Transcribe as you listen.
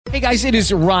Hey guys, it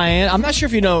is Ryan. I'm not sure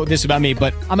if you know this about me,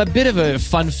 but I'm a bit of a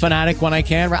fun fanatic when I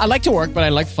can. I like to work, but I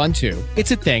like fun too.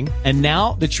 It's a thing. And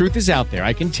now the truth is out there.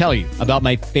 I can tell you about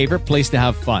my favorite place to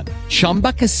have fun.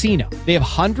 Chumba Casino. They have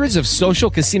hundreds of social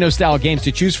casino style games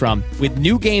to choose from with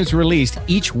new games released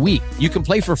each week. You can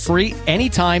play for free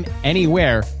anytime,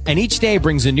 anywhere. And each day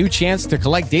brings a new chance to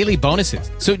collect daily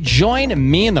bonuses. So join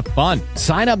me in the fun.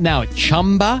 Sign up now at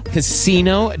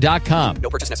ChumbaCasino.com. No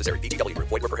purchase necessary. VGW.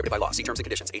 Void where prohibited by law. See terms and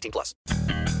conditions.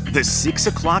 18+. The 6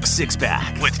 o'clock Six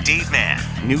Pack with Dave Mann.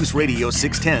 News Radio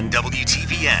 610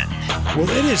 WTVN. Well,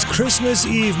 it is Christmas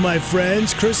Eve, my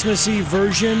friends. Christmas Eve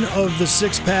version of the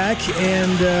Six Pack.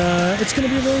 And it's going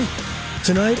to be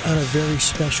tonight on a very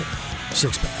special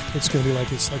Six Pack. It's going to be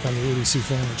like it's like on the ABC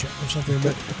Family Channel or something.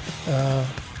 But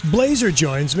Blazor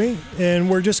joins me, and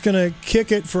we're just going to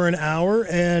kick it for an hour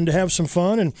and have some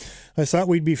fun. And I thought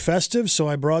we'd be festive, so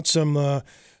I brought some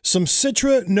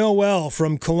Citra Noel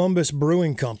from Columbus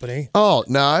Brewing Company. Oh,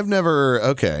 no, I've never.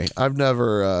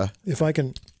 If I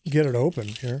can get it open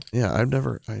here. Yeah, I've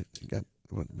never. You got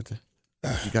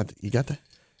the.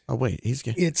 Oh wait,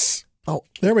 It's. Oh,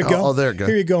 there we go. Oh, there it goes.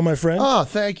 Here you go, my friend. Oh,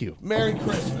 thank you. Merry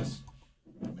Christmas.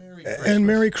 And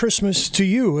Merry Christmas to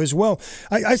you as well.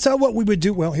 I thought what we would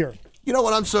do. Well, here. You know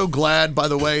what? I'm so glad, by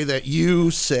the way, that you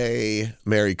say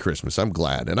Merry Christmas. I'm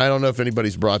glad, and I don't know if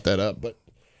anybody's brought that up, but.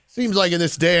 Seems like in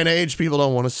this day and age, people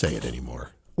don't want to say it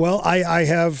anymore. Well, I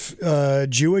have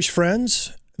Jewish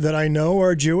friends that I know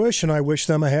are Jewish, and I wish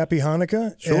them a happy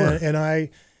Hanukkah. Sure. And I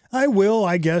will,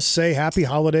 I guess, say happy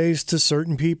holidays to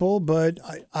certain people, but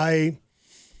I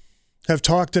have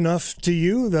talked enough to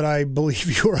you that I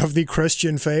believe you are of the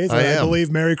Christian faith. I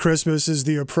believe Merry Christmas is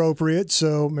the appropriate,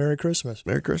 so Merry Christmas.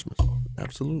 Merry Christmas.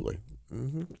 Absolutely.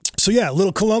 Mm-hmm. So, yeah,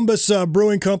 little Columbus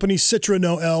Brewing Company, Citra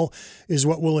Noel is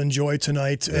what we'll enjoy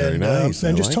tonight. Very nice.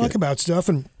 And just talk about stuff.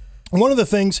 And one of the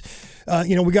things,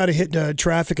 we got to hit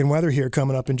traffic and weather here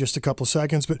coming up in just a couple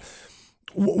seconds. But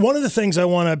one of the things I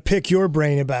want to pick your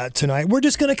brain about tonight, we're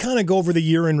just going to kind of go over the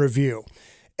year in review.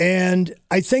 And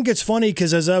I think it's funny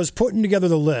because as I was putting together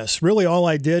the list, really all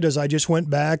I did is I just went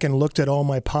back and looked at all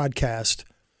my podcast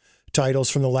titles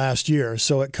from the last year.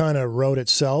 So it kind of wrote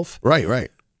itself. Right.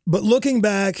 But looking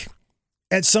back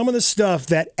at some of the stuff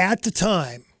that at the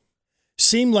time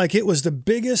seemed like it was the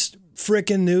biggest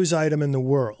frickin' news item in the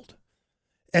world.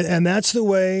 And that's the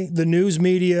way the news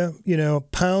media,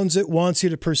 pounds it, wants you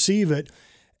to perceive it.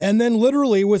 And then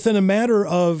literally within a matter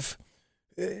of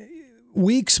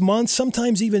weeks, months,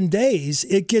 sometimes even days,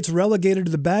 it gets relegated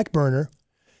to the back burner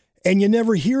and you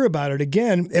never hear about it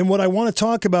again. And what I want to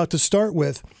talk about to start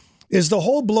with is the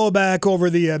whole blowback over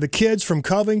the kids from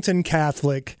Covington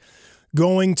Catholic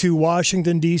going to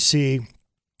Washington, D.C.,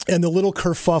 and the little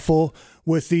kerfuffle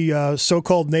with the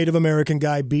so-called Native American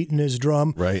guy beating his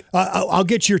drum. Right. I'll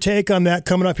get your take on that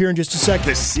coming up here in just a second.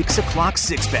 The 6 o'clock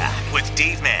Six Pack with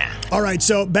Dave Mann. All right,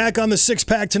 so back on the Six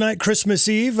Pack tonight, Christmas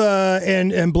Eve,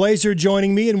 and Blazor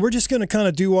joining me, and we're just going to kind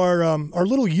of do our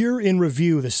little year in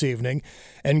review this evening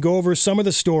and go over some of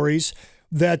the stories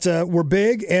that were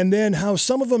big, and then how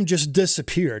some of them just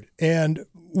disappeared. And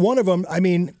one of them,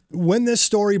 when this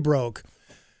story broke,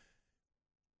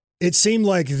 it seemed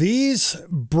like these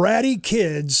bratty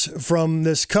kids from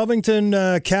this Covington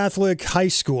Catholic high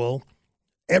school,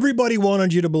 everybody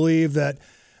wanted you to believe that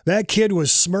that kid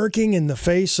was smirking in the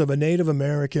face of a Native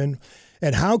American,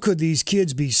 and how could these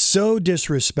kids be so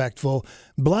disrespectful,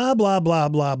 blah, blah, blah,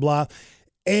 blah, blah.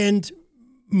 And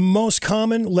most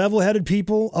common level-headed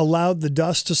people allowed the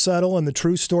dust to settle and the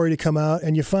true story to come out,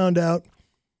 and you found out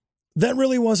that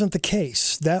really wasn't the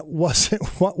case. That wasn't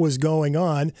what was going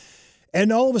on.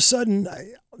 And all of a sudden,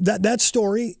 that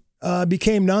story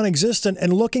became non-existent.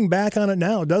 And looking back on it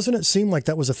now, doesn't it seem like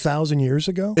that was 1,000 years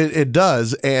ago? It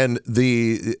does. And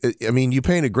you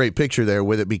paint a great picture there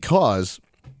with it, because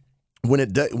when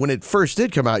it first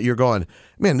did come out, you're going,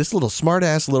 man, this little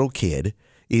smart-ass little kid,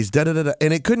 he's da-da-da-da.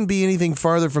 And it couldn't be anything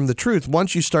farther from the truth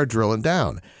once you start drilling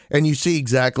down. And you see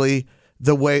exactly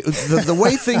the way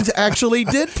things actually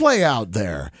did play out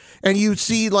there. And you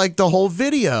see like the whole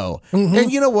video. Mm-hmm.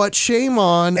 And you know what? Shame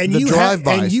on the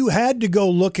drive-by. And you had to go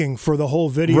looking for the whole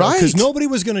video. Right. Because nobody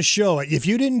was going to show it. If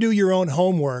you didn't do your own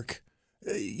homework,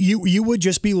 you would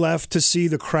just be left to see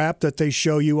the crap that they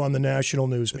show you on the national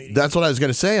news media. That's what I was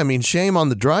going to say. Shame on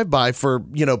the drive-by for,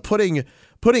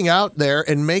 putting out there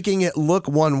and making it look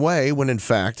one way when in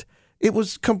fact it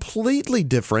was completely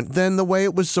different than the way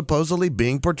it was supposedly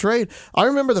being portrayed. I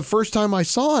remember the first time I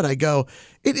saw it, I go,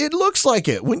 it looks like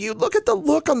it. When you look at the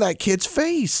look on that kid's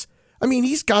face,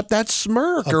 he's got that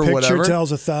smirk or whatever. A picture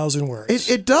tells 1,000 words.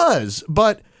 It does.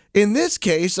 But in this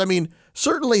case,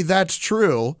 certainly that's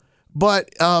true. But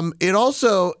it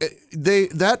also,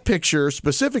 that picture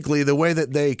specifically, the way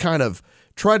that they kind of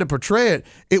tried to portray it,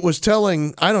 it was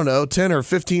telling, I don't know, 10 or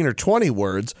 15 or 20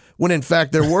 words, when in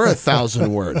fact there were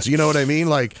 1,000 words. You know what I mean?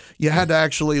 Like, you had to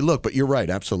actually look, but you're right,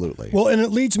 absolutely. Well, and it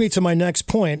leads me to my next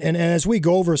point. And as we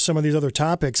go over some of these other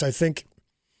topics, I think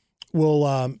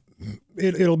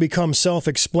it'll become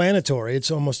self-explanatory.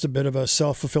 It's almost a bit of a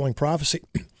self-fulfilling prophecy.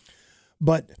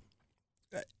 But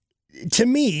to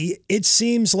me, it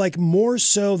seems like more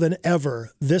so than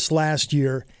ever this last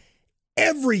year,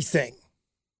 everything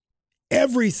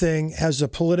has a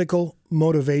political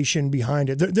motivation behind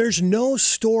it. There's no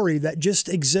story that just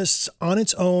exists on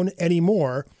its own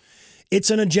anymore. It's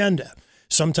an agenda.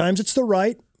 Sometimes it's the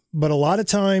right, but a lot of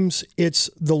times it's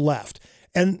the left.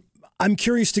 And I'm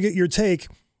curious to get your take.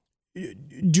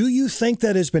 Do you think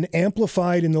that has been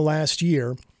amplified in the last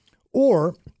year?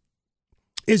 Or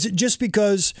is it just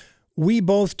because we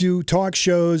both do talk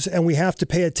shows and we have to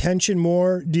pay attention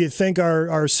more? Do you think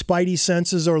our spidey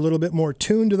senses are a little bit more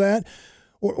tuned to that?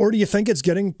 Or do you think it's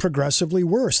getting progressively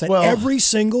worse? That every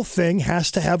single thing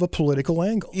has to have a political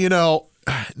angle? You know,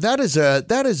 that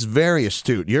is very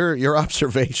astute, your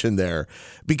observation there.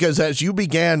 Because as you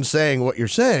began saying what you're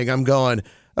saying, I'm going,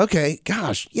 okay,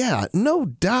 gosh, yeah, no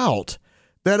doubt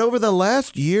that over the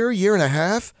last year and a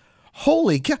half,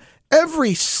 holy cow,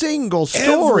 every single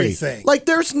story. Everything. Like,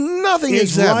 there's nothing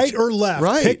is exempt. right or left.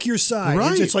 Right. Pick your side.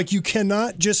 Right. It's like you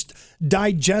cannot just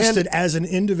digest it as an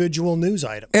individual news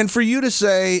item. And for you to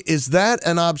say, is that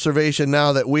an observation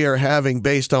now that we are having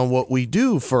based on what we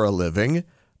do for a living?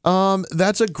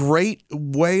 That's a great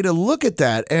way to look at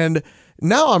that. And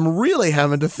now I'm really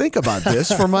having to think about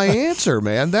this for my answer,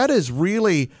 man. That is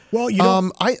really, well, you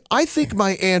know, I think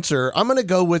my answer, I'm going to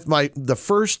go with the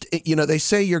first, they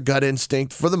say your gut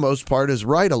instinct for the most part is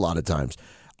right a lot of times.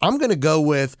 I'm going to go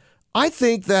with, I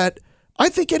think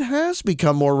it has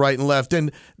become more right and left.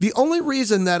 And the only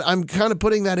reason that I'm kind of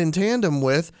putting that in tandem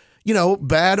with,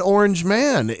 bad orange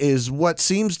man is what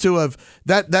seems to have,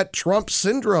 that Trump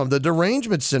syndrome, the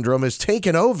derangement syndrome has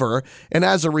taken over. And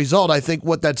as a result, I think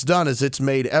what that's done is it's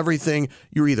made everything,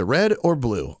 you're either red or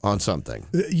blue on something.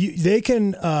 They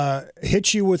can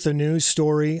hit you with a news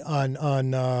story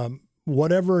on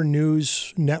whatever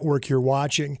news network you're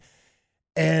watching.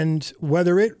 And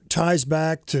whether it ties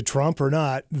back to Trump or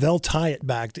not, they'll tie it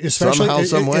back. Especially somehow,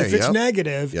 some way. If it's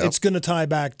negative, it's going to tie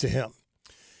back to him.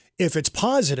 If it's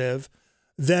positive,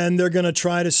 then they're going to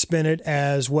try to spin it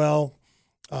as, well,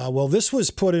 this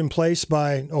was put in place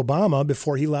by Obama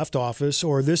before he left office,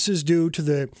 or this is due to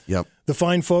the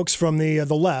fine folks from the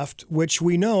left, which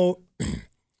we know.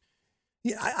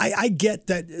 I get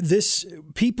that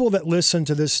people that listen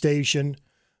to this station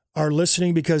are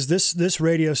listening because this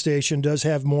radio station does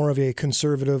have more of a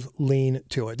conservative lean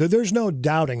to it. There's no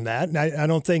doubting that. And I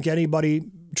don't think anybody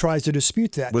tries to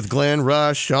dispute that. With Glenn,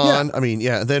 Rush, Sean, yeah. I mean,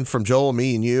 yeah, then from Joel,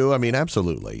 me, and you, I mean,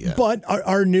 absolutely, yeah. But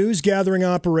our news gathering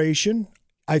operation,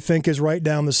 I think, is right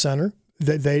down the center.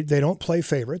 They don't play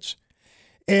favorites.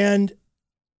 And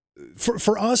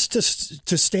for us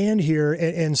to stand here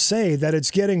and say that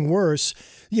it's getting worse,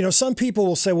 some people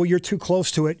will say, well, you're too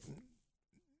close to it.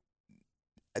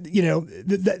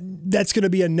 That's going to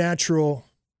be a natural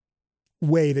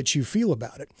way that you feel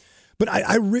about it. But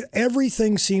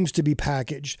everything seems to be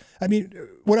packaged. I mean,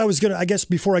 I guess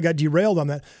before I got derailed on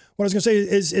that, what I was going to say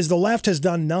is the left has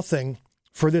done nothing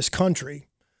for this country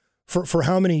for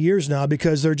how many years now,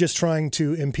 because they're just trying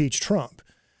to impeach Trump.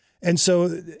 And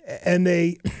so,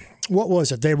 what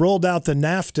was it? They rolled out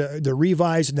the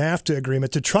revised NAFTA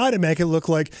agreement to try to make it look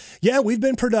like, yeah, we've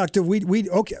been productive.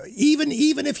 Okay. Even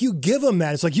if you give them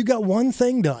that, it's like you got one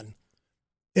thing done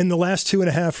in the last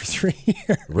 2.5 or 3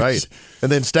 years. Right.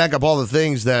 And then stack up all the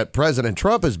things that President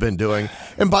Trump has been doing.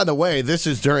 And by the way, this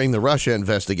is during the Russia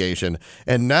investigation.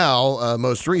 And now,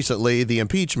 most recently, the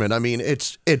impeachment. I mean,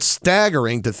 it's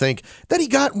staggering to think that he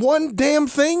got one damn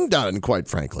thing done, quite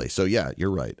frankly. So, yeah,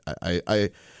 you're right. I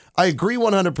agree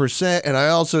 100%. And I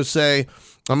also say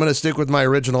I'm going to stick with my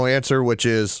original answer, which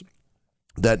is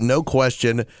that no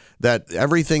question that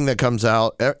everything that comes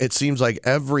out, it seems like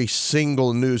every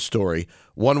single news story,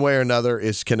 one way or another,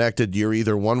 is connected. You're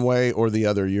either one way or the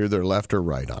other. You're either left or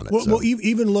right on it. Well,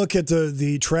 even look at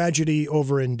the tragedy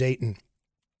over in Dayton,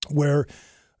 where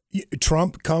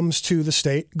Trump comes to the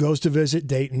state, goes to visit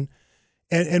Dayton.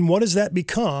 And what does that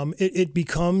become? It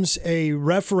becomes a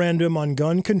referendum on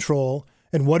gun control.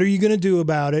 And what are you going to do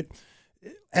about it?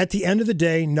 At the end of the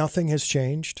day, nothing has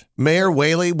changed. Mayor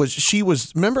Whaley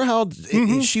remember how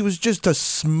she was just a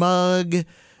smug,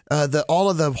 all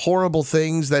of the horrible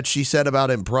things that she said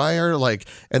about him prior,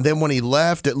 and then when he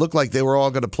left, it looked like they were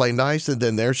all going to play nice. And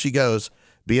then there she goes,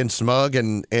 being smug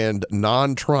and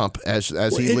non-Trump as he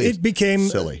leads. It became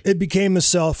silly. It became a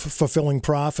self-fulfilling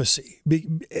prophecy.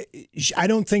 I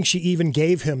don't think she even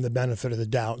gave him the benefit of the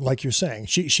doubt, like you're saying.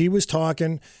 She was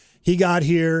talking. He got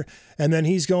here, and then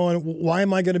he's going, why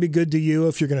am I going to be good to you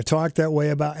if you're going to talk that way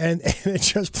about? And it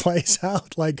just plays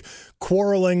out like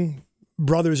quarreling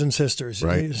brothers and sisters,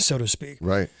 right, so to speak.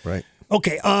 Right.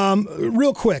 Okay,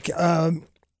 real quick,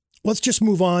 let's just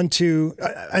move on to,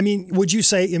 I mean, would you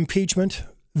say impeachment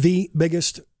the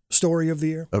biggest story of the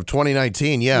year? Of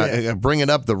 2019, yeah. Bringing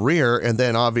up the rear, and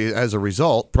then as a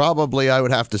result, probably I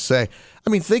would have to say, I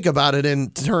mean, think about it in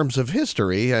terms of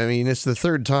history. I mean, it's the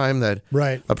third time that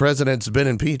a president's been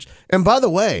impeached. And by the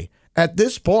way, at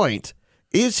this point,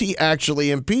 is he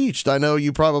actually impeached? I know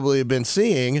you probably have been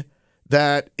seeing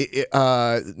that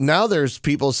now there's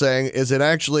people saying, is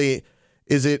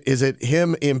it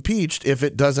him impeached if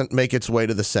it doesn't make its way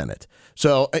to the Senate?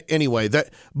 So anyway,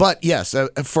 but yes,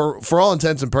 for all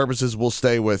intents and purposes, we'll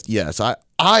stay with yes. I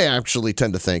actually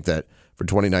tend to think that for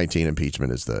 2019,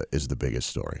 impeachment is the biggest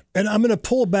story. And I'm going to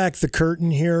pull back the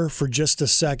curtain here for just a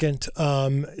second.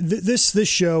 This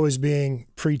show is being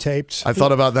pre-taped. I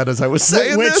thought about that as I was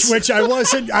saying which I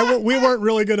wasn't. We weren't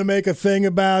really going to make a thing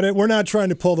about it. We're not trying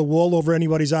to pull the wool over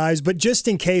anybody's eyes, but just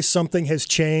in case something has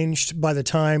changed by the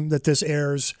time that this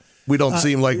airs. We don't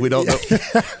seem like we don't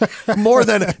know more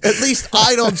than, at least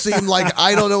I don't seem like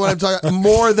I don't know what I'm talking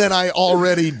more than I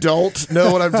already don't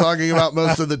know what I'm talking about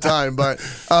most of the time. But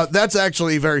that's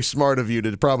actually very smart of you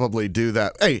to probably do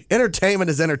that. Hey,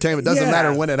 entertainment is entertainment. Doesn't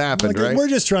matter when it happened, right? We're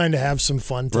just trying to have some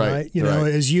fun tonight, right, you know,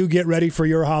 as you get ready for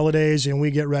your holidays and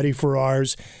we get ready for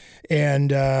ours.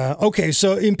 And, okay,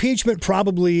 so impeachment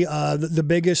probably the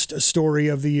biggest story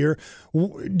of the year.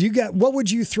 What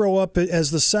would you throw up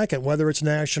as the second, whether it's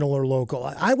national or local?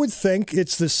 I would think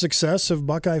it's the success of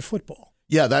Buckeye football.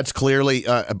 Yeah, that's clearly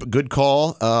a good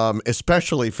call,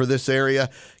 especially for this area.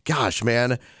 Gosh,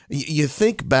 man, you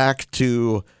think back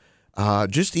to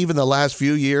just even the last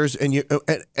few years, and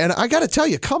I got to tell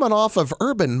you, coming off of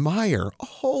Urban Meyer,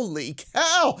 holy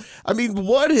cow! I mean,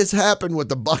 what has happened with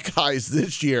the Buckeyes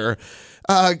this year?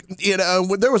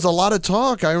 There was a lot of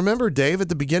talk. I remember, Dave, at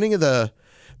the beginning of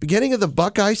the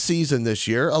Buckeye season this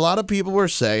year, a lot of people were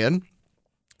saying,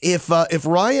 if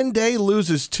Ryan Day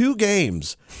loses 2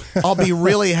 games, I'll be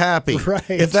really happy. Right.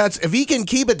 If he can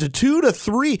keep it to 2 to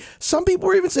 3, some people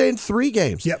were even saying 3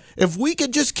 games. Yep. If we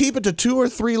could just keep it to 2 or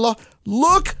 3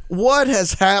 look what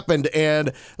has happened.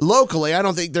 And locally, I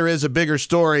don't think there is a bigger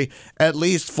story, at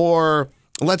least for,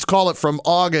 let's call it from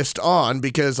August on,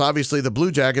 because obviously the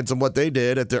Blue Jackets and what they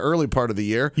did at the early part of the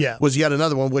year was yet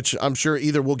another one, which I'm sure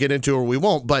either we'll get into or we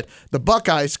won't. But the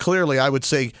Buckeyes clearly, I would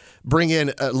say, bring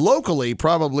in locally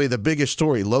probably the biggest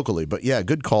story locally. But yeah,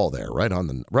 good call there, right on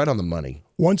the money.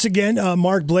 Once again,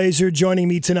 Mark Blazor joining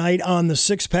me tonight on the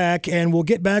Six Pack, and we'll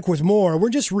get back with more. We're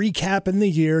just recapping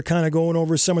the year, kind of going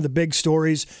over some of the big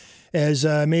stories. As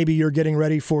maybe you're getting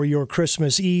ready for your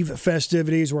Christmas Eve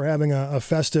festivities. We're having a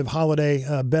festive holiday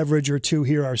beverage or two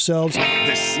here ourselves.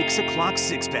 The 6 o'clock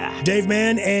Six Pack. Dave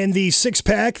Mann and the Six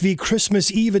Pack, the Christmas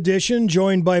Eve edition,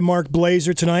 joined by Mark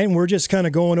Blazor tonight. And we're just kind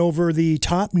of going over the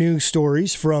top news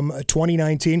stories from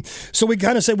 2019. So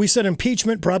we said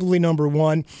impeachment, probably number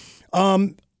one.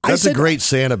 That's a great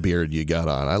Santa beard you got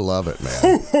on. I love it,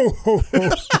 man.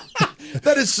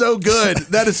 That is so good.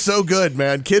 That is so good,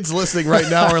 man. Kids listening right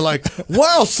now are like,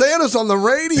 wow, Santa's on the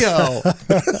radio.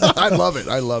 I love it.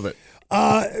 I love it.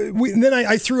 Then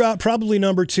I threw out probably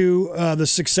number two, the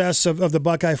success of the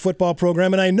Buckeye football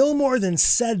program. And I no more than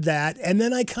said that. And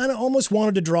then I kind of almost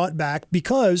wanted to draw it back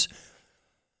because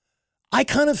I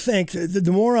kind of think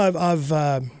the more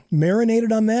I've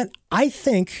marinated on that, I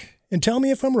think, and tell me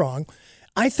if I'm wrong,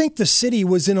 I think the city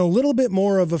was in a little bit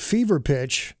more of a fever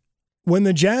pitch when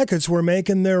the Jackets were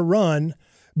making their run,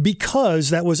 because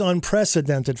that was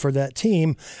unprecedented for that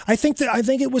team. I think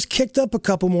it was kicked up a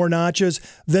couple more notches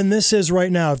than this is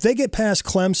right now. If they get past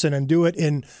Clemson and do it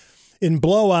in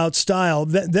blowout style,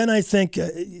 then I think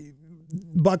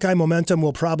Buckeye momentum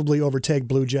will probably overtake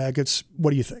Blue Jackets.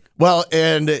 What do you think? Well,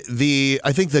 and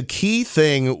I think the key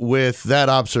thing with that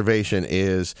observation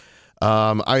is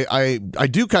I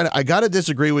got to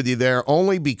disagree with you there,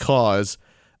 only because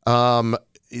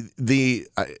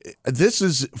this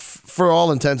is, for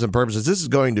all intents and purposes, this is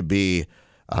going to be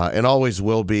and always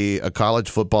will be a college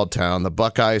football town. The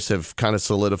Buckeyes have kind of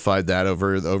solidified that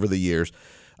over the years.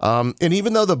 And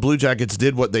even though the Blue Jackets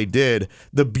did what they did,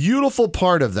 the beautiful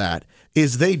part of that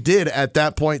is they did, at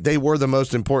that point, they were the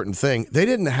most important thing. They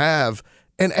didn't have,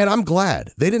 and I'm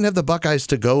glad, they didn't have the Buckeyes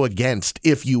to go against,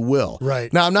 if you will.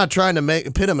 Right. Now, I'm not trying to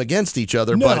pit them against each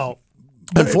other, no.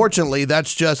 Unfortunately,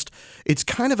 it's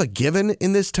kind of a given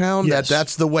in this town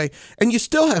that's the way. And you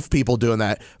still have people doing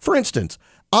that. For instance,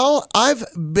 I've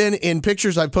been in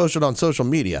pictures I've posted on social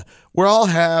media where I'll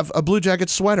have a Blue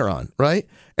Jackets sweater on, right?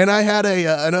 And I had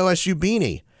an OSU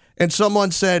beanie. And someone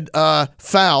said,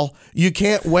 foul, you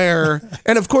can't wear,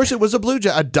 and of course it was a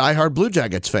diehard Blue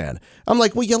Jackets fan. I'm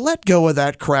like, well, you let go of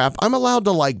that crap. I'm allowed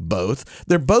to like both.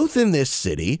 They're both in this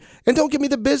city, and don't give me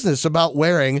the business about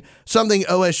wearing something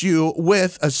OSU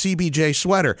with a CBJ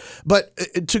sweater. But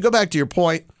to go back to your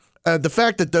point, the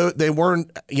fact that they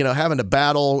weren't, having a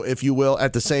battle, if you will,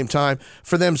 at the same time,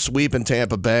 for them sweeping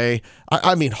Tampa Bay,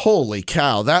 I mean, holy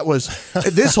cow,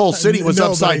 this whole city was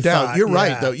upside down. You're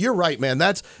right, though. You're right, man.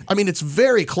 It's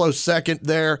very close second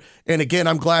there. And again,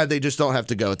 I'm glad they just don't have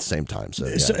to go at the same time. So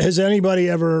has anybody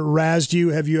ever razzed you?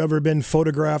 Have you ever been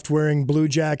photographed wearing Blue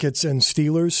Jackets and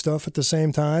Steelers stuff at the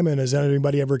same time? And has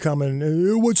anybody ever come and,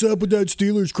 hey, what's up with that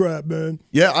Steelers crap, man?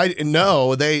 Yeah,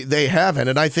 no, they haven't.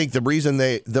 And I think the reason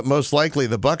that most likely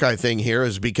the Buckeye thing here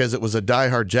is because it was a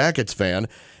diehard Jackets fan.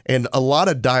 And a lot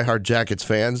of diehard Jackets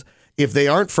fans, if they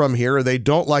aren't from here or they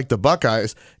don't like the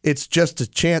Buckeyes, it's just a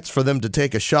chance for them to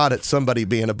take a shot at somebody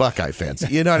being a Buckeye fan.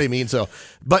 You know what I mean? So,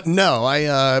 but no,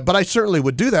 I certainly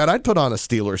would do that. I'd put on a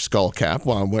Steelers skull cap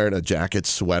while I'm wearing a Jackets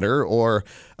sweater, or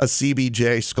a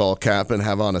CBJ skull cap and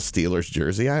have on a Steelers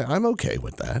jersey. I'm okay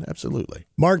with that. Absolutely.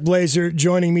 Mark Blazor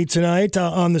joining me tonight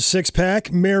on the Six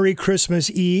Pack. Merry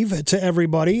Christmas Eve to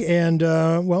everybody. And,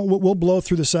 we'll blow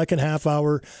through the second half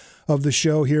hour of the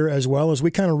show here as well as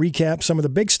we kind of recap some of the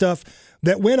big stuff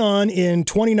that went on in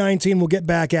 2019. We'll get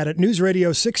back at it. News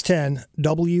Radio 610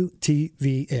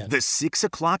 WTVN. The 6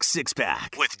 o'clock Six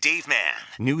Pack with Dave Mann.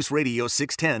 News Radio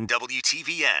 610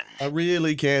 WTVN. I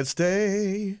really can't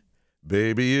stay.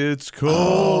 Baby, it's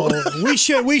cold. Oh, we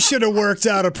should have worked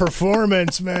out a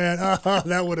performance, man.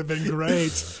 That would have been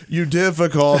great. You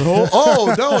difficult.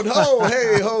 Don't.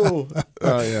 Hey, ho.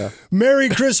 Oh, yeah. Merry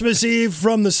Christmas Eve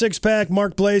from the Six Pack.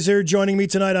 Mark Blazor joining me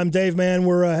tonight. I'm Dave Mann.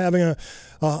 We're having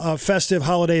a festive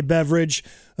holiday beverage,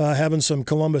 having some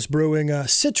Columbus Brewing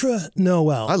Citra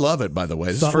Noel. I love it, by the way.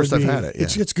 This is the first I've had it. Yeah.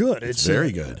 It's good. It's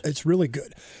very good. It's really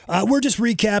good. We're just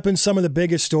recapping some of the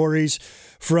biggest stories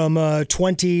from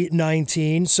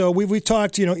 2019. So we've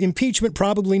talked, impeachment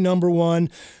probably number one.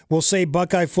 We'll say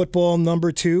Buckeye football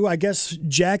number two. I guess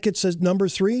Jackets as number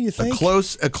three, you think?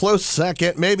 A close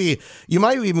second. Maybe you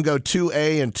might even go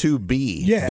 2A and 2B.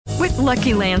 Yeah. With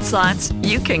Lucky Land Slots,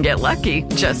 you can get lucky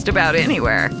just about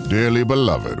anywhere. Dearly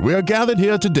beloved, we are gathered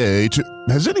here today to...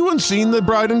 Has anyone seen the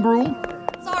bride and groom?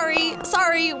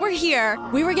 Sorry, we're here.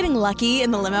 We were getting lucky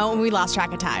in the limo and we lost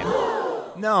track of time.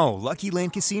 No, Lucky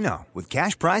Land Casino, with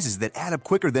cash prizes that add up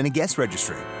quicker than a guest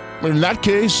registry. In that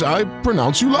case, I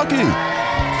pronounce you lucky.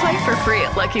 Play for free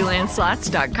at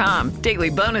LuckyLandSlots.com.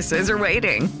 Daily bonuses are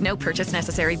waiting. No purchase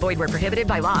necessary. Void where prohibited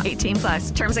by law.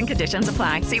 18+. Terms and conditions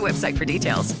apply. See website for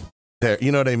details. There,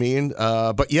 you know what I mean?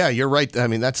 But yeah, you're right. I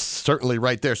mean, that's certainly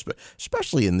right there,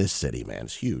 especially in this city, man.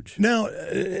 It's huge. Now,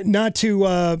 not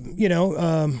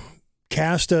to,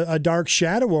 cast a dark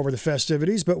shadow over the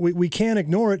festivities, but we can't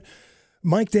ignore it.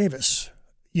 Mike Davis,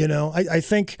 I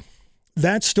think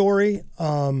that story,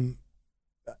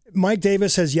 Mike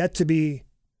Davis has yet to be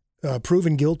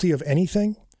proven guilty of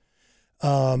anything.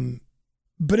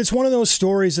 But it's one of those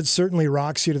stories that certainly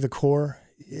rocks you to the core.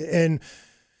 And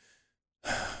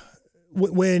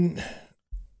when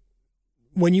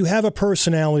you have a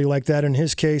personality like that, in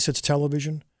his case, it's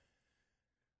television,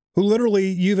 who literally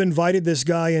you've invited this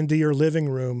guy into your living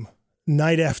room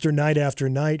night after night after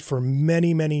night for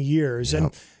many, many years. Yep.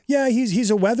 And yeah,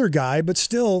 he's a weather guy, but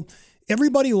still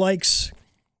everybody likes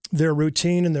their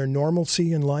routine and their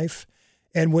normalcy in life.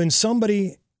 And when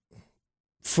somebody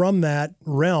from that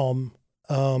realm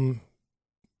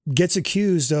gets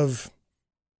accused of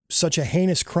such a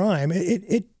heinous crime,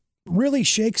 it really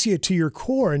shakes you to your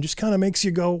core and just kind of makes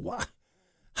you go,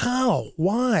 how,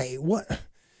 why, what?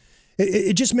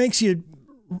 It just makes you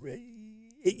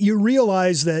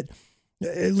realize that,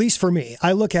 at least for me,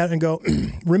 I look at it and go,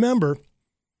 remember,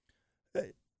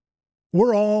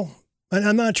 we're all, and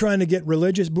I'm not trying to get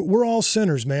religious, but we're all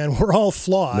sinners, man. We're all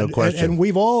flawed. No question. And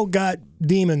we've all got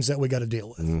demons that we got to deal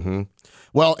with. Mm-hmm.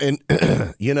 Well, and,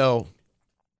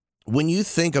 when you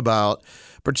think about,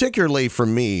 particularly for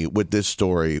me with this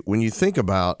story, when you think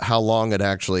about how long it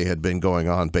actually had been going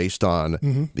on based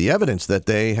on the evidence that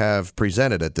they have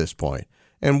presented at this point,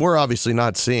 and we're obviously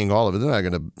not seeing all of it. They're not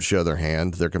going to show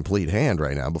their complete hand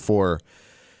right now before,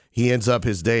 he ends up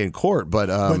his day in court.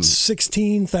 But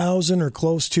 16,000 or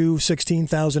close to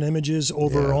 16,000 images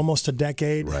over almost a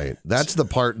decade. Right. That's the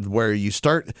part where you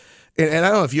start. And I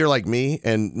don't know if you're like me,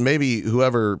 and maybe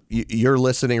whoever you're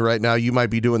listening right now, you might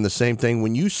be doing the same thing.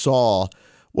 When you saw,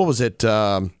 what was it,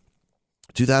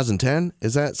 2010?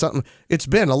 Is that something? It's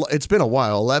been a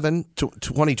while, 11 to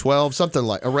 2012, something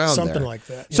like around something there. like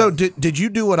that. Yeah. So did you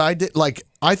do what I did? Like,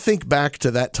 I think back to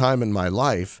that time in my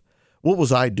life. What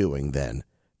was I doing then?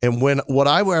 And where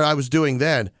I was doing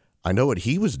then, I know what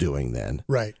he was doing then.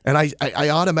 Right. And I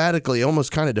automatically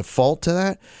almost kind of default to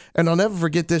that. And I'll never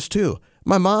forget this too.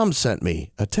 My mom sent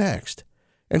me a text,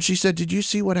 and she said, "Did you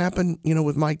see what happened,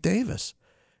 with Mike Davis?"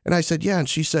 And I said, "Yeah." And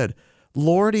she said,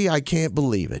 "Lordy, I can't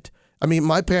believe it." I mean,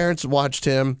 my parents watched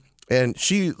him, and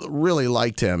she really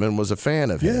liked him and was a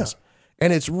fan of his.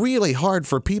 And it's really hard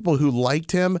for people who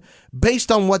liked him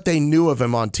based on what they knew of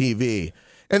him on TV.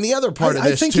 And the other part of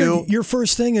this, I think too, your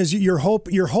first thing is you're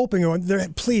hoping.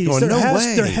 Please,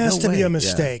 there has to be a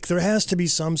mistake. There has to be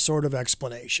some sort of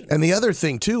explanation. And the other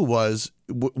thing too was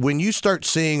when you start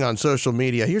seeing on social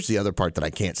media. Here's the other part that I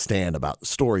can't stand about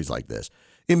stories like this.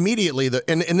 Immediately,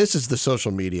 and this is the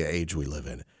social media age we live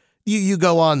in. You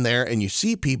go on there and you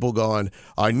see people going,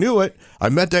 "I knew it. I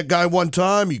met that guy one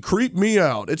time. He creeped me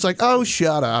out." It's like, oh,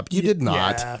 shut up. You did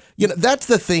not. Yeah. That's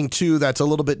the thing, too, that's a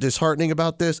little bit disheartening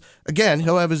about this. Again,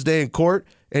 he'll have his day in court,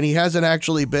 and he hasn't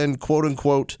actually been, quote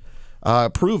unquote,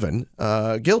 proven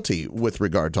guilty with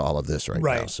regard to all of this right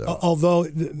now. So. Although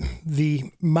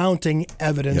the mounting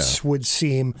evidence would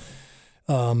seem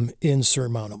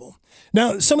insurmountable.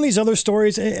 Now, some of these other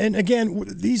stories, and again,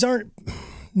 these aren't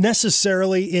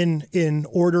necessarily in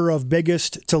order of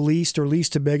biggest to least or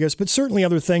least to biggest, but certainly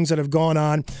other things that have gone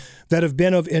on that have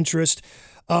been of interest.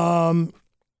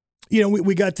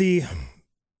 We got the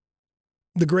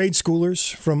grade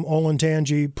schoolers from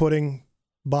Olentangy putting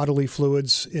bodily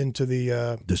fluids into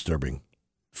the disturbing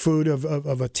food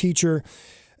of a teacher.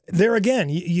 There again,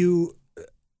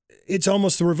 it's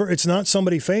almost the reverse. It's not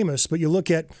somebody famous, but you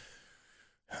look at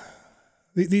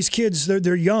these kids,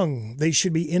 they're young. They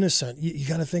should be innocent. You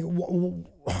got to think,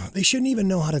 they shouldn't even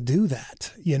know how to do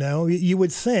that. You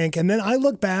would think. And then I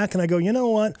look back and I go, you know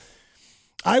what?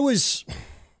 I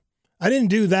didn't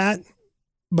do that,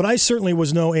 but I certainly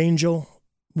was no angel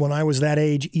when I was that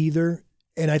age either.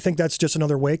 And I think that's just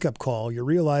another wake-up call. You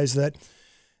realize that,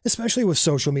 especially with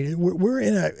social media, we're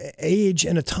in an age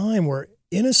and a time where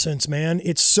innocence, man,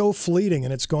 it's so fleeting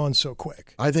and it's gone so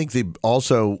quick. I think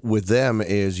also with them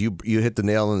is you hit the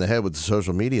nail on the head with the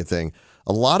social media thing.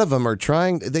 A lot of them are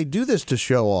they do this to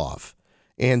show off.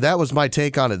 And that was my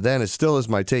take on it then. It still is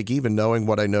my take, even knowing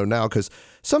what I know now. Because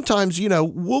sometimes,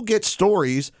 we'll get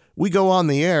stories. We go on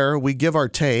the air. We give our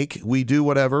take. We do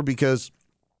whatever because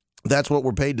that's what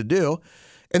we're paid to do.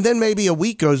 And then maybe a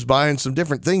week goes by and some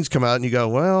different things come out and you go,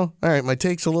 well, all right, my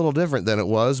take's a little different than it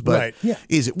was, but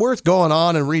is it worth going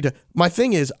on and read? My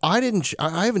thing is, I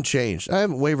haven't changed. I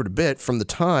haven't wavered a bit from the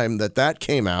time that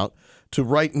came out to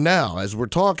right now as we're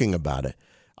talking about it.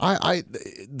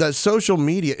 The social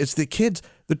media, it's the kids,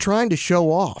 they're trying to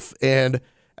show off. And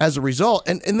as a result,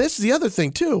 and this is the other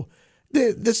thing too,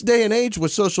 this day and age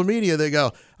with social media, they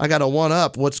go, I got to one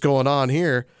up what's going on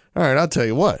here. All right, I'll tell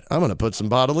you what, I'm going to put some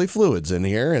bodily fluids in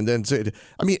here. And then,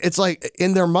 it's like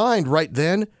in their mind right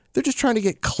then, they're just trying to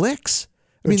get clicks.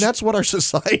 That's what our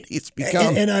society's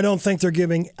become. And I don't think they're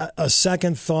giving a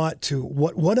second thought to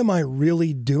what am I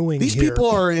really doing These here? people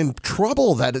are in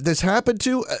trouble that this happened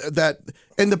to,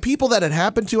 and the people that it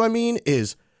happened to,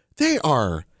 they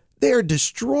are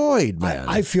destroyed, man.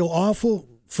 I feel awful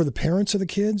for the parents of the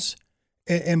kids.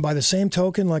 And by the same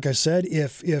token, like I said,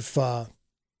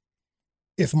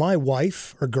 if my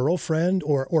wife or girlfriend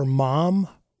or mom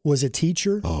was a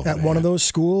teacher at one of those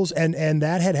schools and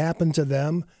that had happened to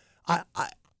them, I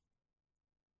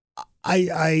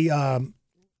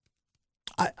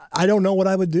don't know what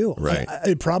I would do. Right.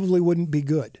 It probably wouldn't be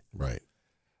good. Right.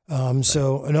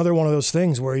 So another one of those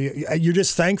things where you're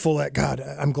just thankful that, God,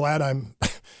 I'm glad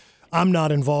I'm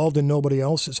not involved and nobody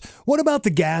else is. What about the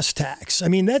gas tax?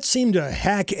 That seemed to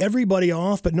hack everybody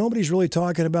off, but nobody's really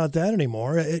talking about that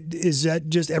anymore. Is that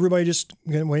just everybody just,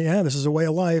 this is a way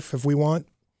of life. If we want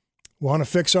to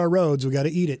fix our roads, we got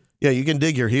to eat it. Yeah, you can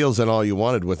dig your heels in all you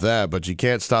wanted with that, but you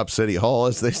can't stop City Hall,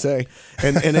 as they say.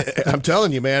 And I'm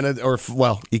telling you, man,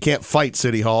 you can't fight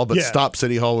City Hall, but stop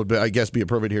City Hall would, I guess, be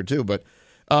appropriate here too. But,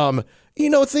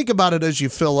 think about it as you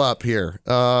fill up here.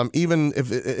 Even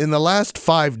if in the last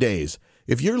 5 days,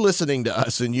 if you're listening to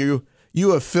us and you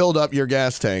have filled up your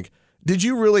gas tank, did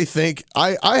you really think,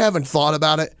 I haven't thought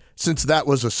about it, since that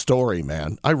was a story,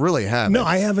 man. I really haven't. No,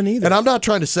 I haven't either. And I'm not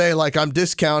trying to say like I'm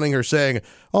discounting or saying,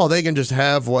 oh, they can just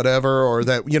have whatever, or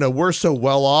that, we're so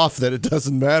well off that it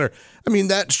doesn't matter. I mean,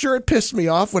 it pissed me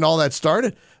off when all that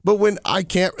started. But when I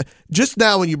can't, just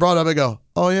now when you brought it up, I go,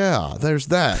 oh yeah, there's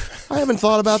that. I haven't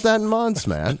thought about that in months,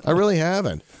 man. I really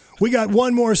haven't. We got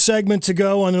one more segment to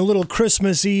go on a little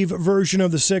Christmas Eve version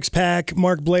of the Six Pack.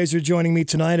 Mark Blazor joining me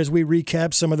tonight as we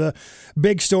recap some of the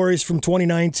big stories from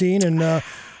 2019, and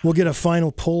we'll get a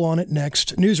final pull on it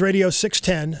next. News Radio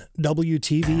 610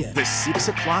 WTVN. The 6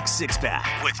 o'clock Six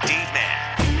Pack with Dave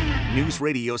Mann. News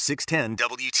Radio 610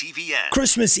 WTVN.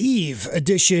 Christmas Eve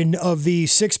edition of the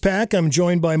Six Pack. I'm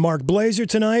joined by Mark Blazor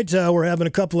tonight. We're having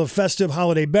a couple of festive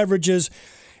holiday beverages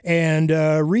and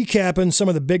recapping some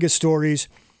of the biggest stories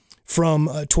from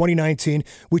 2019.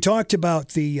 We talked about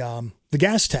the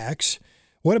gas tax.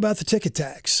 What about the ticket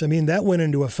tax? I mean, that went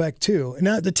into effect too.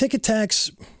 Now, the ticket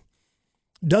tax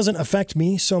doesn't affect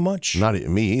me so much. Not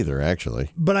me either, actually.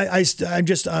 But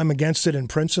I'm against it in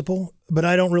principle. But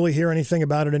I don't really hear anything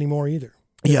about it anymore either.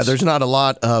 Yeah, there's not a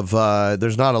lot of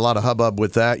hubbub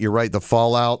with that. You're right. The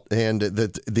fallout and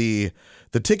the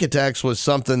ticket tax was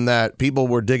something that people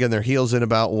were digging their heels in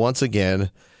about once again.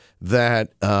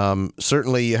 That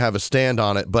certainly you have a stand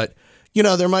on it, but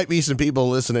there might be some people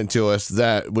listening to us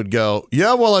that would go,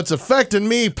 yeah, well, it's affecting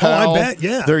me, pal. Oh, I bet,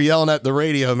 yeah. They're yelling at the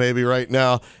radio maybe right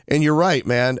now, and you're right,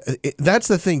 man. That's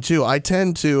the thing too. I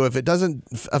tend to, if it doesn't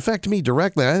affect me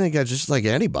directly, I think that's just like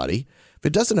anybody. If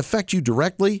it doesn't affect you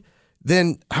directly,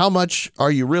 then how much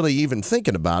are you really even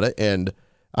thinking about it? And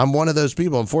I'm one of those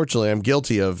people. Unfortunately, I'm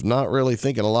guilty of not really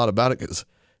thinking a lot about it because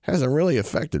hasn't really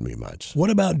affected me much. What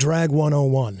about Drag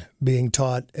 101 being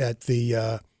taught at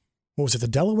the, the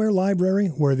Delaware Library,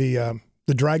 where the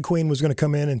drag queen was going to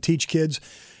come in and teach kids?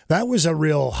 That was a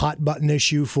real hot button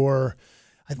issue for,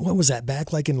 what was that,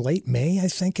 back like in late May, I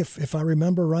think, if I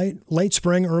remember right? Late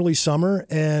spring, early summer,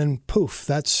 and poof,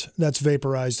 that's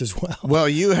vaporized as well. Well,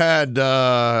 you had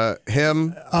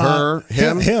him.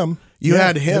 You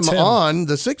had him on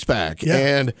the Six Pack, yeah.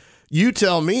 And you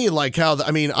tell me like how,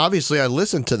 obviously I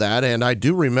listened to that and I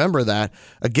do remember that.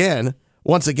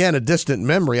 Once again, a distant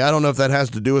memory. I don't know if that has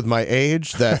to do with my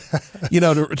age that,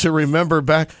 to remember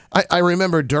back. I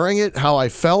remember during it how I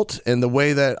felt and the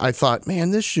way that I thought,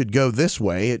 man, this should go this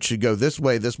way. It should go this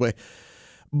way.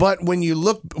 But when you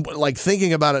look, like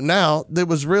thinking about it now, there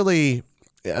was really,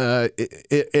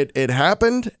 it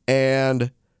happened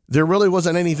and there really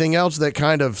wasn't anything else that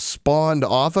kind of spawned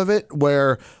off of it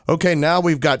where, okay, now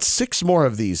we've got 6 more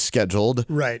of these scheduled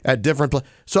at different places.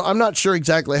 So I'm not sure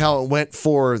exactly how it went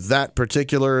for that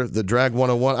particular, the Drag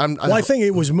 101. I think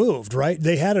it was moved, right?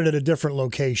 They had it at a different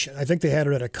location. I think they had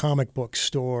it at a comic book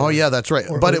store. Oh, yeah, that's right.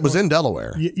 But it was in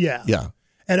Delaware. Yeah. Yeah.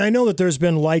 And I know that there's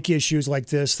been like issues like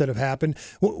this that have happened.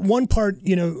 One part,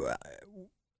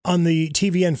 on the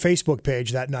TVN Facebook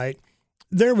page that night,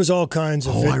 there was all kinds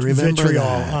of vitriol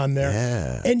on there.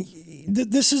 Yeah. And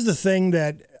this is the thing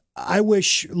that I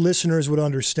wish listeners would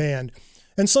understand.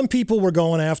 And some people were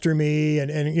going after me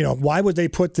and why would they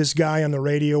put this guy on the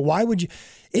radio? Why would you?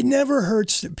 It never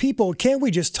hurts people. Can't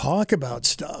we just talk about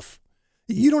stuff?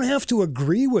 You don't have to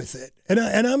agree with it. And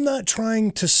I'm not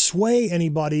trying to sway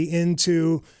anybody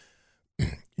into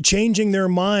changing their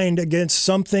mind against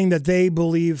something that they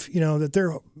believe,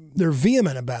 that they're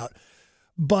vehement about.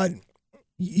 But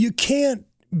you can't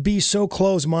be so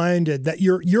close-minded that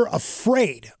you're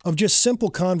afraid of just simple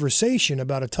conversation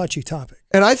about a touchy topic.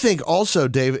 And I think also,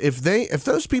 Dave, if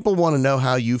those people want to know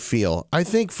how you feel, I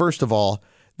think first of all,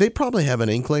 they probably have an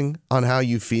inkling on how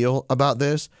you feel about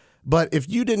this. But if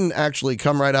you didn't actually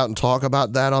come right out and talk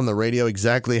about that on the radio,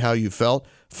 exactly how you felt,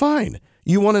 fine.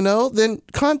 You want to know? Then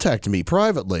contact me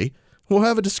privately. We'll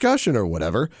have a discussion or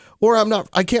whatever. Or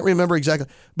I can't remember exactly.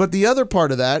 But the other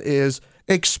part of that is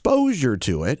exposure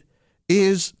to it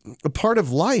is a part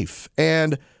of life.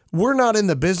 And we're not in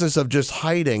the business of just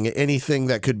hiding anything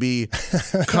that could be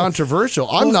controversial.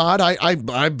 I'm not.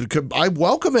 I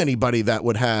welcome anybody that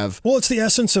would have. Well, it's the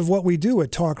essence of what we do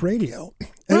at talk radio.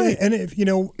 Right. And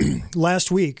if,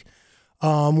 last week,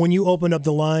 when you opened up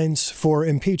the lines for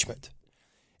impeachment,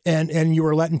 and you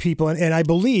were letting people in, and I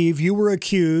believe you were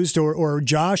accused, or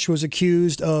Josh was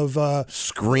accused of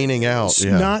screening out,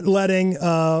 not letting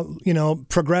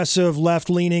progressive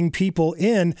left-leaning people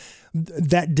in.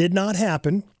 That did not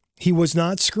happen. He was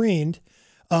not screened,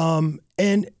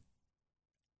 and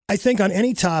I think on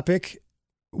any topic,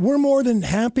 we're more than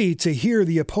happy to hear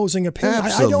the opposing opinion.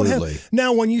 Absolutely.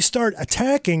 Now, when you start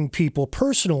attacking people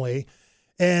personally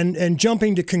and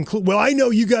jumping to conclude, well, I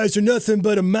know you guys are nothing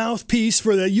but a mouthpiece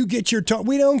for that. You get your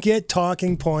we don't get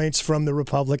talking points from the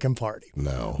Republican Party.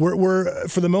 No. We're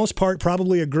for the most part,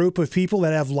 probably a group of people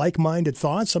that have like-minded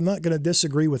thoughts. I'm not going to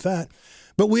disagree with that.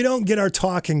 But we don't get our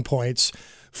talking points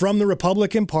from the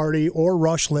Republican Party or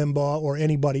Rush Limbaugh or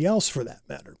anybody else for that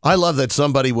matter. I love that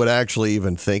somebody would actually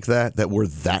even think that we're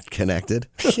that connected.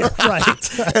 Yeah,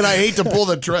 right. And I hate to pull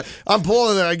I'm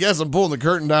pulling the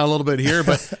curtain down a little bit here,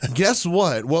 but guess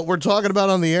what? What we're talking about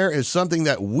on the air is something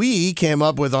that we came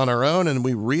up with on our own, and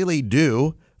we really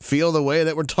do feel the way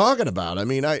that we're talking about. I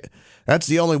mean, that's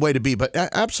the only way to be. But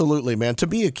absolutely, man, to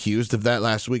be accused of that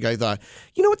last week, I thought,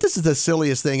 you know what? This is the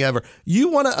silliest thing ever. You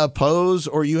want to oppose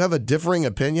or you have a differing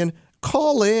opinion?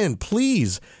 Call in,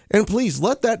 please. And please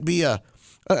let that be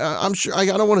I'm sure I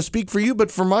don't want to speak for you,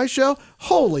 but for my show,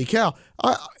 holy cow.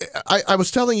 I was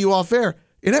telling you off air,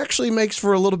 it actually makes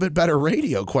for a little bit better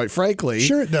radio, quite frankly.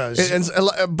 Sure it does. And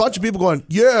a bunch of people going,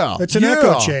 yeah. It's an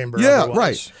echo chamber. Yeah, otherwise.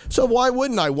 right. So why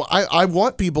wouldn't I? I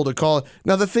want people to call.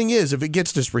 Now, the thing is, if it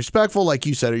gets disrespectful, like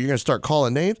you said, or you're going to start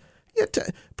calling names,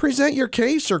 present your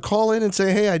case or call in and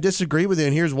say, hey, I disagree with you,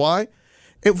 and here's why.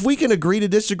 If we can agree to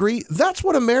disagree, that's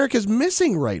what America's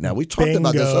missing right now. We talked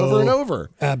about this over and over.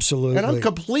 Absolutely. And I'm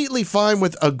completely fine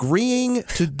with agreeing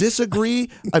to disagree.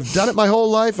 I've done it my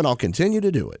whole life, and I'll continue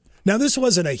to do it. Now, this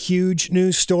wasn't a huge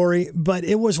news story, but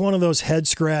it was one of those head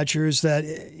scratchers that,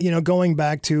 going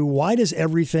back to why does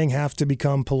everything have to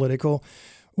become political?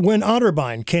 When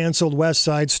Otterbein canceled West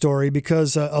Side Story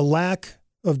because a lack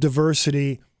of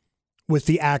diversity with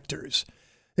the actors,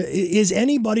 is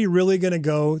anybody really going to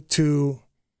go to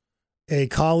a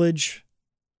college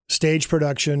stage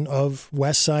production of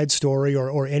West Side Story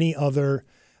or any other?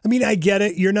 I mean, I get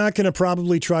it. You're not going to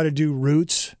probably try to do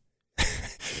Roots.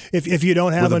 If you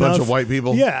don't have with a enough bunch of white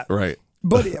people, yeah, right.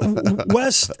 But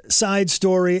West Side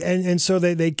Story, and so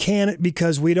they can it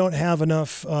because we don't have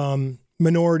enough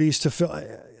minorities to fill.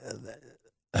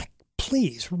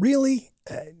 Please, really,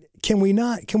 can we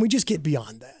not? Can we just get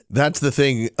beyond that? That's the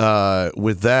thing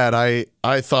with that.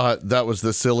 I thought that was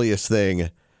the silliest thing.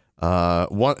 So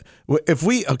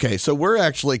we're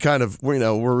actually kind of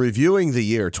we're reviewing the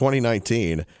year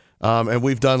 2019. And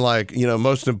we've done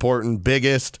most important,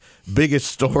 biggest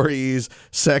stories,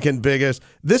 second biggest.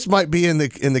 This might be in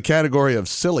the category of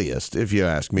silliest, if you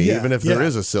ask me, even if there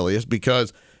is a silliest,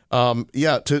 because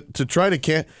to try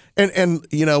to and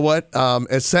you know what?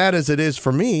 As sad as it is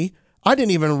for me, I didn't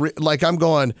even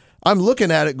I'm looking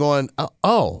at it going,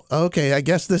 oh, okay, I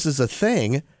guess this is a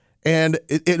thing. And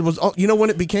it was,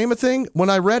 when it became a thing? When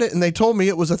I read it and they told me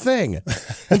it was a thing.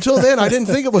 Until then, I didn't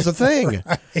think it was a thing.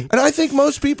 Right. And I think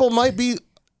most people might be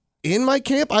in my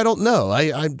camp. I don't know.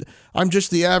 I'm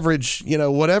just the average,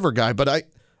 whatever guy. But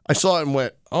I saw it and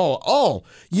went, oh,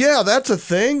 yeah, that's a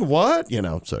thing? What?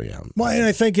 So yeah. Well, and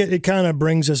I think it kind of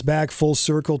brings us back full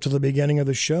circle to the beginning of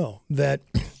the show, that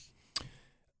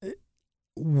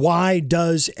why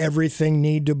does everything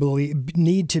need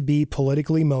to be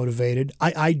politically motivated?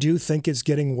 I do think it's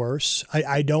getting worse.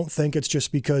 I don't think it's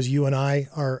just because you and I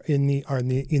are in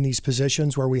these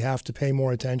positions where we have to pay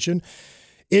more attention.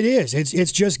 It is.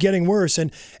 It's just getting worse.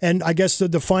 And I guess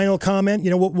the final comment,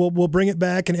 we'll bring it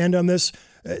back and end on this.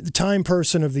 The Time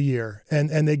Person of the Year,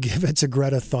 and they give it to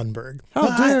Greta Thunberg.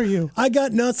 How dare you? I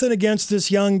got nothing against this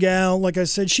young gal. Like I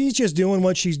said, she's just doing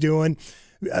what she's doing.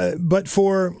 But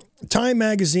for Time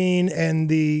Magazine and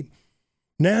the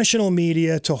national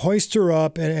media to hoist her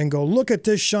up and go, look at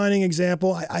this shining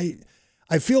example.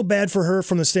 I feel bad for her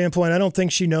from the standpoint, I don't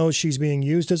think she knows she's being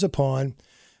used as a pawn.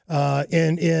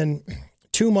 In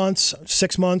 2 months,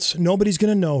 6 months, nobody's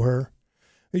going to know her.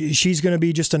 She's going to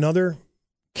be just another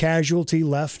casualty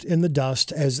left in the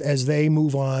dust as they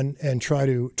move on and try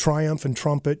to triumph and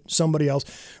trumpet somebody else.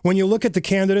 When you look at the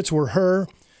candidates, were her,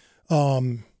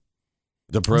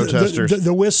 the protesters,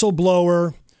 the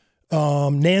whistleblower,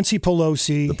 Nancy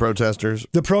Pelosi,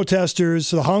 the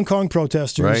protesters, the Hong Kong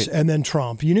protesters, right. And then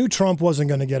Trump. You knew Trump wasn't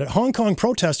going to get it. Hong Kong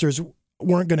protesters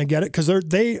weren't going to get it because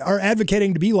they are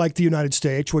advocating to be like the United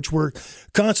States, which we're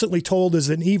constantly told is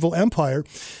an evil empire.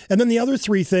 And then the other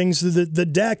three things, the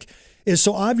deck is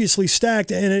so obviously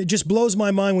stacked, and it just blows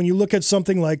my mind when you look at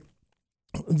something like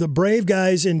the brave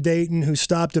guys in Dayton who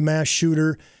stopped a mass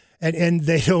shooter. And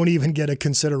they don't even get a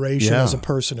consideration as a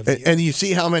person of the year. And you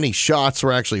see how many shots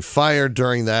were actually fired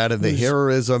during that, and the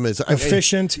heroism is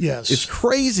efficient. Yes, it's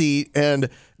crazy, and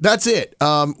that's it.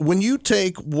 When you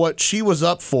take what she was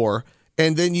up for,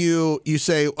 and then you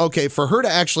say, okay, for her to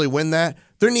actually win that,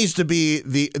 there needs to be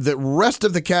the rest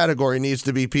of the category needs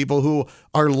to be people who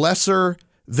are lesser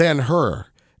than her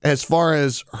as far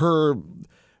as her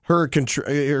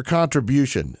her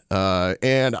contribution,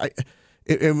 and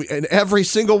every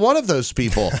single one of those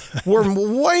people were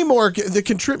way more the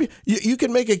contribute. You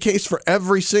can make a case for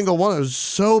every single one. It was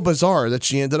so bizarre that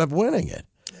she ended up winning it.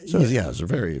 So yeah, it was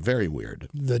very, very weird.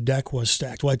 The deck was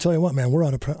stacked. Well, I tell you what, man, we're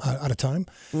out of time.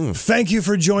 Thank you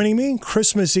for joining me.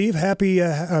 Christmas Eve. Happy,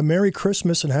 Merry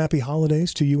Christmas and Happy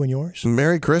Holidays to you and yours.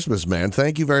 Merry Christmas, man.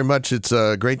 Thank you very much. It's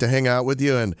great to hang out with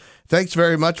you, and thanks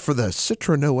very much for the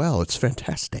Citra Noel. It's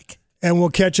fantastic. And we'll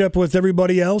catch up with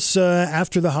everybody else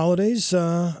after the holidays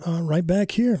right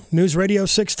back here. News Radio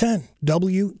 610,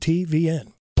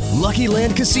 WTVN. Lucky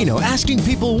Land Casino, asking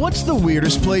people, what's the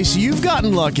weirdest place you've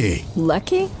gotten lucky?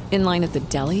 Lucky? In line at the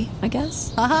deli, I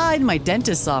guess? Aha, in my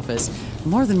dentist's office.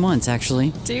 More than once,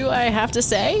 actually. Do I have to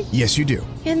say? Yes, you do.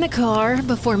 In the car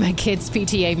before my kids'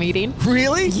 PTA meeting.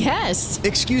 Really? Yes.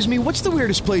 Excuse me, what's the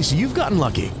weirdest place you've gotten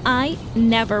lucky? I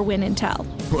never win and tell.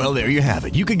 Well, there you have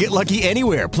it. You can get lucky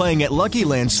anywhere, playing at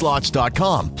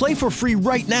LuckyLandSlots.com. Play for free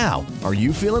right now. Are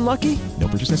you feeling lucky? No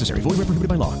purchase necessary. Void where prohibited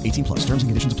by law. 18+. Terms and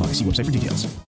conditions apply. See website for details.